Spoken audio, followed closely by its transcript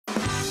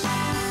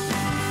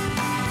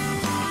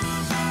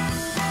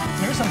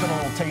something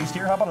a little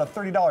tastier. How about a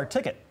 $30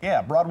 ticket?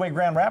 Yeah, Broadway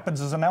Grand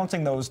Rapids is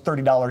announcing those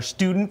 $30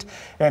 student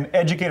and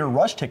educator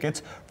rush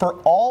tickets for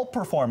all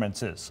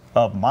performances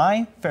of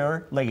My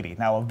Fair Lady.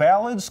 Now, a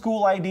valid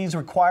school ID is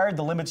required.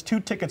 The limit's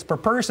 2 tickets per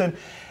person,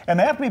 and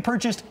they have to be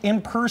purchased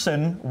in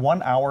person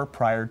 1 hour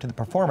prior to the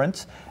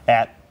performance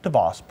at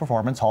DeVos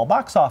Performance Hall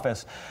box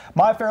office.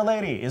 My Fair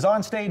Lady is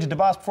on stage at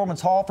DeVos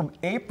Performance Hall from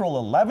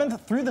April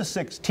 11th through the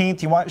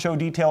 16th. You want show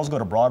details, go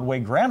to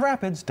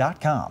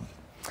BroadwayGrandRapids.com.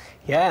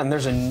 Yeah, and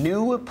there's a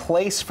new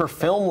place for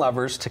film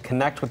lovers to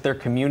connect with their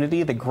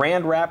community, the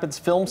Grand Rapids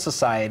Film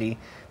Society.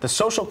 The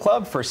social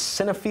club for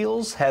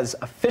cinephiles has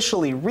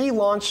officially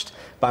relaunched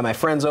by my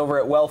friends over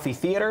at Wealthy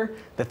Theater.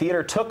 The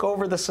theater took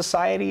over the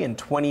society in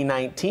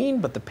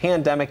 2019, but the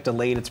pandemic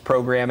delayed its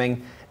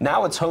programming.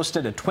 Now it's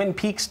hosted a Twin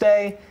Peaks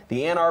Day,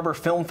 the Ann Arbor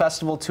Film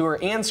Festival tour,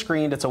 and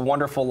screened It's a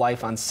Wonderful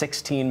Life on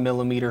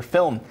 16mm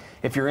film.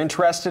 If you're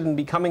interested in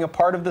becoming a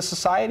part of the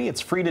society,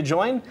 it's free to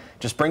join.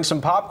 Just bring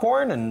some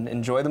popcorn and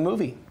enjoy the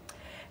movie.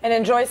 And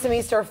enjoy some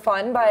Easter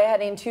fun by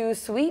heading to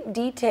Sweet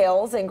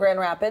Details in Grand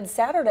Rapids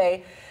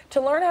Saturday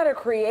to learn how to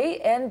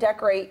create and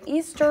decorate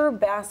Easter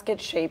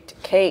basket-shaped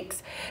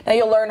cakes. Now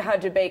you'll learn how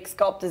to bake,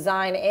 sculpt,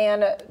 design,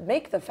 and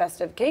make the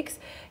festive cakes.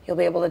 You'll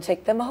be able to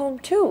take them home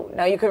too.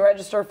 Now you can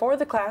register for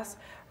the class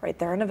right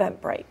there on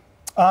Eventbrite.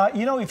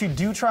 You know, if you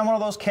do try one of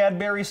those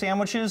Cadbury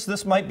sandwiches,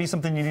 this might be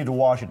something you need to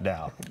wash it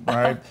down,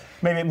 right?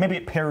 maybe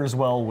it pairs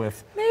well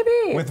with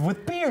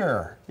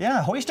beer.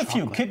 Yeah, hoist a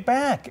few, kick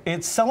back.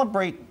 It's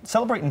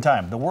celebrating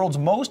time. The world's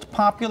most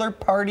popular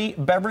party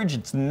beverage.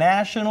 It's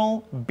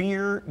National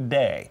Beer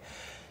Day.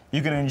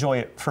 You can enjoy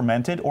it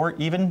fermented or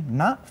even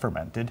not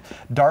fermented.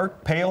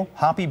 Dark, pale,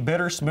 hoppy,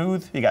 bitter,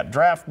 smooth. You got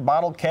draft,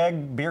 bottle,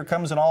 keg. Beer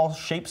comes in all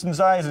shapes and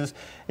sizes.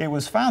 It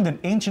was found in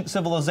ancient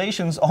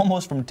civilizations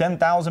almost from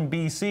 10,000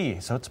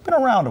 BC, so it's been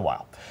around a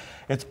while.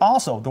 It's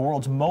also the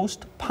world's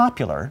most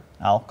popular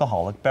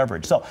alcoholic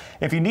beverage. So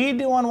if you need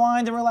to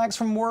unwind and relax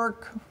from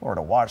work, or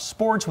to watch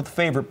sports with a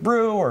favorite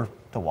brew, or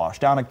to wash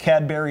down a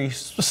Cadbury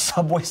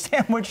Subway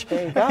sandwich,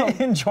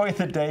 enjoy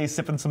the day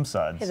sipping some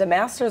suds. Hey, the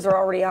Masters are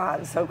already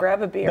on, so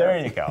grab a beer. There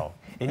you go.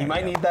 And you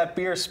might need that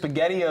beer.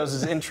 SpaghettiOs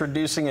is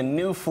introducing a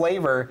new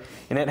flavor,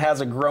 and it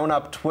has a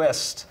grown-up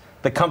twist.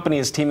 The company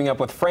is teaming up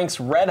with Frank's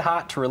Red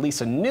Hot to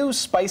release a new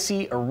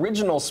spicy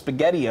original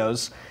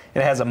SpaghettiOs.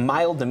 It has a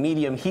mild to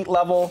medium heat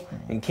level,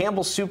 and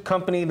Campbell's Soup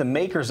Company, the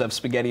makers of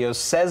SpaghettiOs,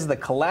 says the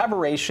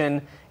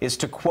collaboration is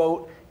to,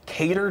 quote,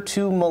 cater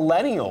to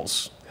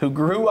millennials who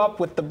grew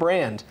up with the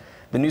brand.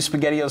 The new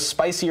SpaghettiOs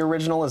Spicy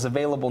Original is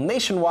available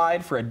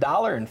nationwide for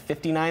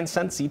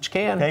 $1.59 each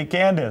can. Hey,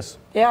 Candace.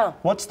 Yeah.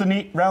 What's the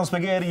neat round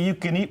spaghetti you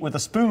can eat with a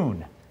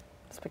spoon?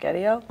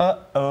 SpaghettiO?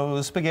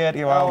 Uh-oh,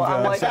 spaghetti. Oh,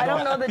 I'm like, I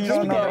don't know the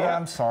jingle.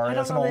 I'm sorry,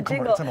 that's an old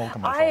commercial.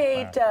 I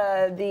ate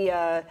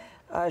the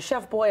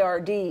Chef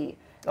Boyardee.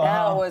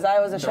 I was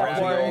a Chef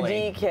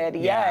Boyardee kid.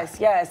 Yeah.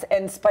 Yes.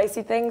 And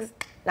spicy things,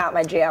 not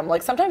my jam.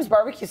 Like sometimes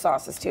barbecue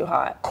sauce is too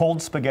hot. Cold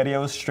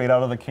SpaghettiOs straight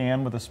out of the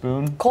can with a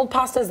spoon. Cold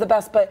pasta is the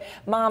best, but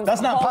Mom's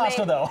That's not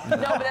pasta though. No,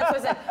 but that's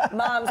what I said.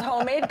 Mom's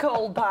homemade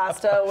cold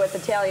pasta with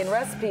Italian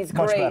recipes,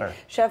 great. Much better.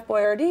 Chef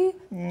Boyardee,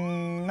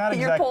 Not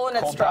you're pulling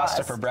at Cold straws.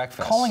 pasta for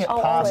breakfast. Calling it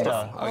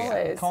pasta.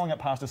 Always. Calling it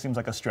pasta seems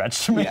like a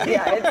stretch to me.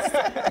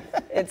 Yeah,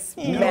 it's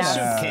Noodle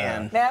soup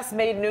can.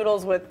 mass-made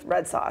noodles with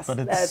red sauce. But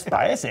it's That's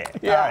spicy.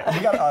 Yeah. All right, we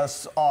got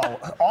us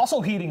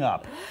also heating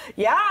up.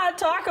 Yeah,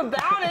 talk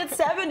about it.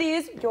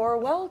 70s. You're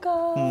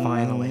welcome.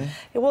 Finally.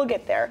 We'll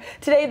get there.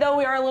 Today, though,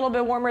 we are a little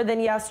bit warmer than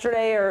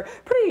yesterday, or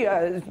pretty,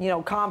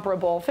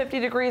 comparable. 50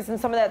 degrees and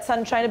some of that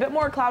sunshine. A bit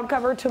more cloud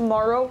cover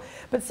tomorrow,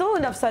 but still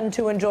enough sun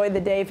to enjoy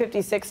the day.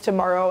 56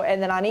 tomorrow,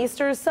 and then on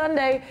Easter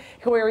Sunday,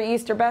 you can wear your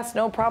Easter best,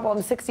 no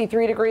problem.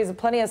 63 degrees and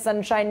plenty of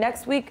sunshine.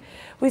 Next week,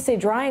 we say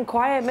dry and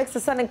quiet, mix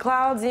of sun and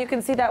clouds, and you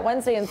can see that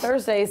Wednesday and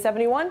Thursday,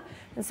 71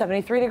 and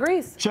 73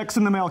 degrees. Checks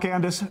in the mail,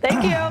 Candace.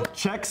 Thank you.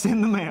 Checks in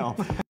the mail.